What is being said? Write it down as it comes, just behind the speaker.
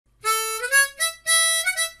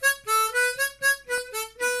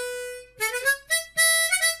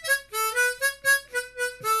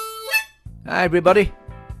Hi everybody.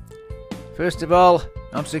 First of all,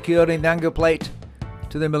 I'm securing the angle plate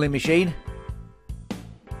to the milling machine.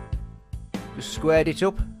 Just squared it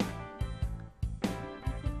up.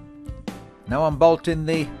 Now I'm bolting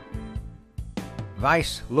the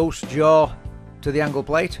vice loose jaw to the angle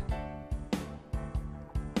plate.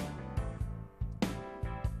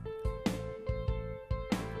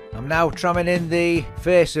 I'm now tramming in the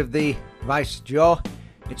face of the vice jaw.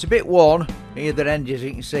 It's a bit worn either end, as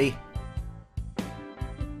you can see.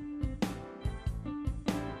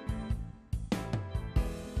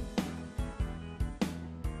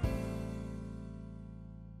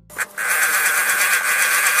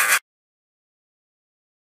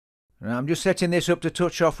 Now I'm just setting this up to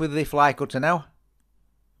touch off with the fly cutter now.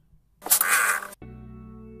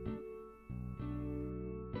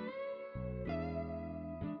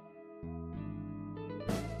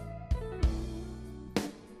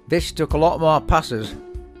 This took a lot more passes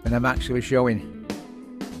than I'm actually showing,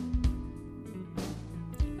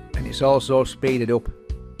 and it's also speeded up.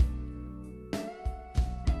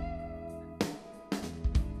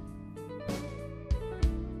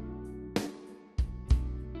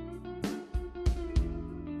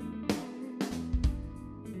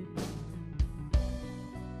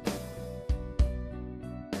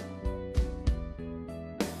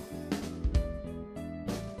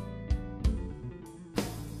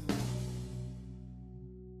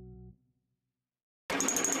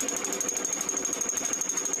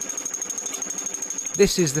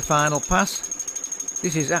 This is the final pass.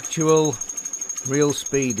 This is actual real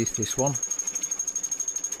speed, is this one.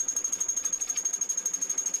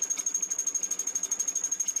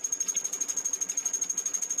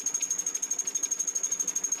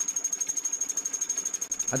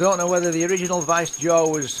 I don't know whether the original vice jaw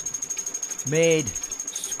was made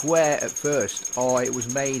square at first, or it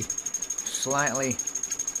was made slightly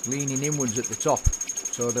leaning inwards at the top,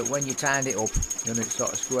 so that when you tightened it up, then it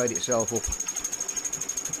sort of squared itself up.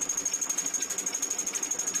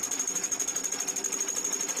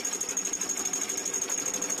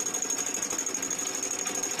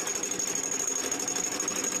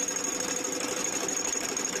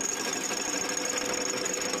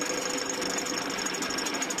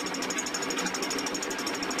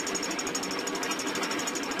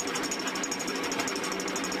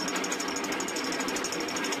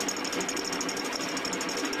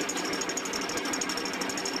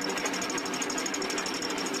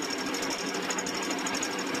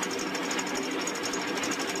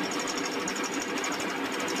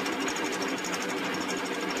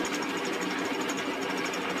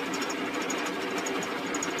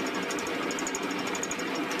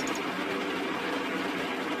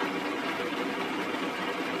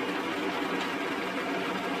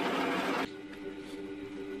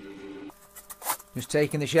 Just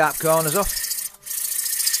taking the sharp corners off.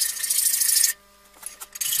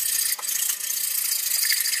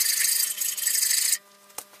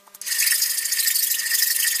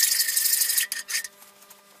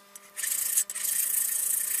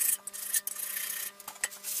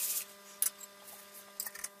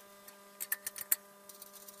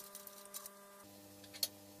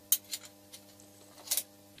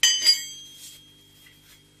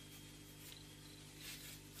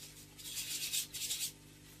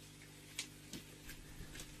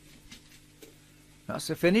 That's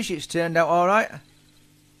the finish. It's turned out alright.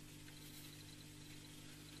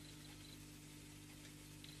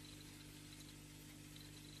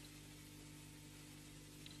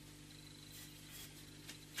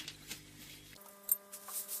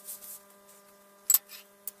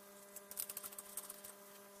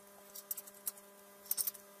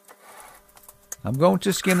 I'm going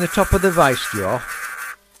to skim the top of the vice jaw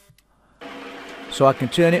so I can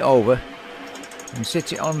turn it over and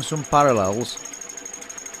sit it on some parallels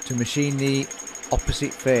to machine the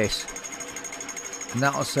opposite face, and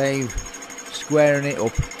that'll save squaring it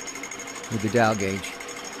up with the dial gauge.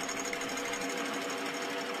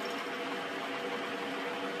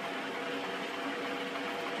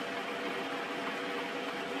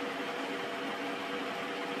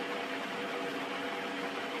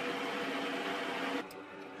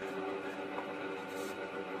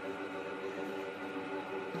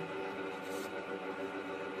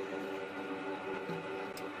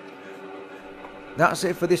 That's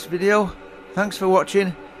it for this video. Thanks for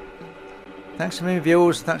watching. Thanks for my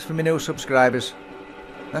viewers. Thanks for my new subscribers.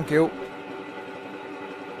 Thank you.